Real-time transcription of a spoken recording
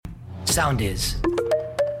Soundis.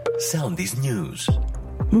 Soundis News.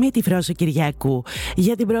 Με τη Φρόσο Κυριάκου.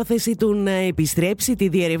 Για την πρόθεση του να επιστρέψει τη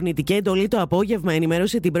διερευνητική εντολή το απόγευμα,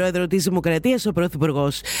 ενημέρωσε την πρόεδρο της Δημοκρατίας ο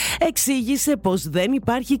Πρωθυπουργός. Εξήγησε πως δεν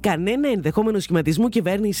υπάρχει κανένα ενδεχόμενο σχηματισμού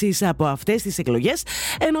κυβέρνησης από αυτές τις εκλογές,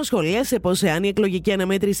 ενώ σχολίασε πως εάν η εκλογική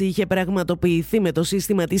αναμέτρηση είχε πραγματοποιηθεί με το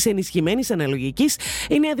σύστημα της ενισχυμένης αναλογικής,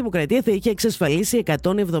 η Νέα Δημοκρατία θα είχε εξασφαλίσει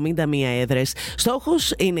 171 έδρες.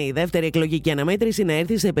 Στόχος είναι η δεύτερη εκλογική αναμέτρηση να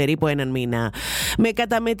έρθει σε περίπου έναν μήνα. Με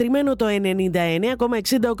καταμετρημένο το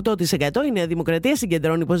 99,68%, η Νέα Δημοκρατία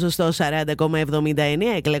συγκεντρώνει ποσοστό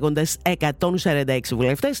 40,79, εκλέγοντας 146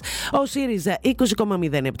 βουλευτές. Ο ΣΥΡΙΖΑ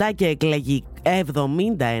 20,07 και εκλέγει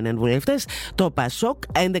 71 βουλευτές. Το ΠΑΣΟΚ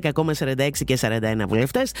 11,46 και 41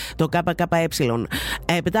 βουλευτές. Το ΚΚΕ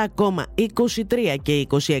 7,23 και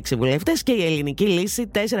 26 βουλευτές. Και η Ελληνική Λύση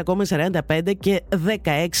 4,45 και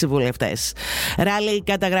 16 βουλευτές. Ράλι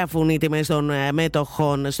καταγράφουν οι τιμές των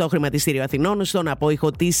μέτοχων στο χρηματιστήριο Αθηνών στον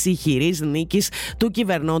απόϊχο της ηχηρής νίκης του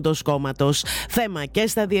κυβερνώντος κόμματος. Θέμα και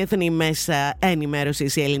στα διεθνή μέσα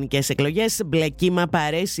ενημέρωσης οι ελληνικές εκλογές. Μπλε κύμα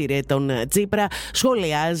παρέσυρε τον Τσίπρα,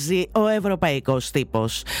 σχολιάζει ο ευρωπαϊκός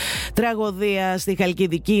τύπος. Τραγωδία στη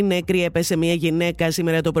Χαλκιδική. Νεκρή έπεσε μια γυναίκα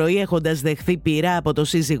σήμερα το πρωί έχοντας δεχθεί πυρά από το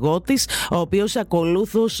σύζυγό της, ο οποίος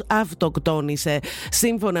ακολούθως αυτοκτόνησε.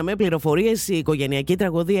 Σύμφωνα με πληροφορίες, η οικογενειακή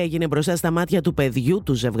τραγωδία έγινε μπροστά στα μάτια του παιδιού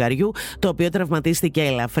του ζευγαριού, το οποίο τραυματίστηκε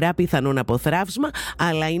ελαφρά, πιθανόν από θράψμα,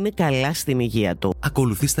 αλλά είναι καλά στην υγεία του.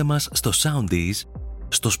 Ακολουθήστε μας στο Soundis,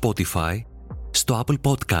 στο Spotify, στο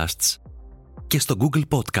Apple Podcasts και στο Google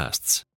Podcasts.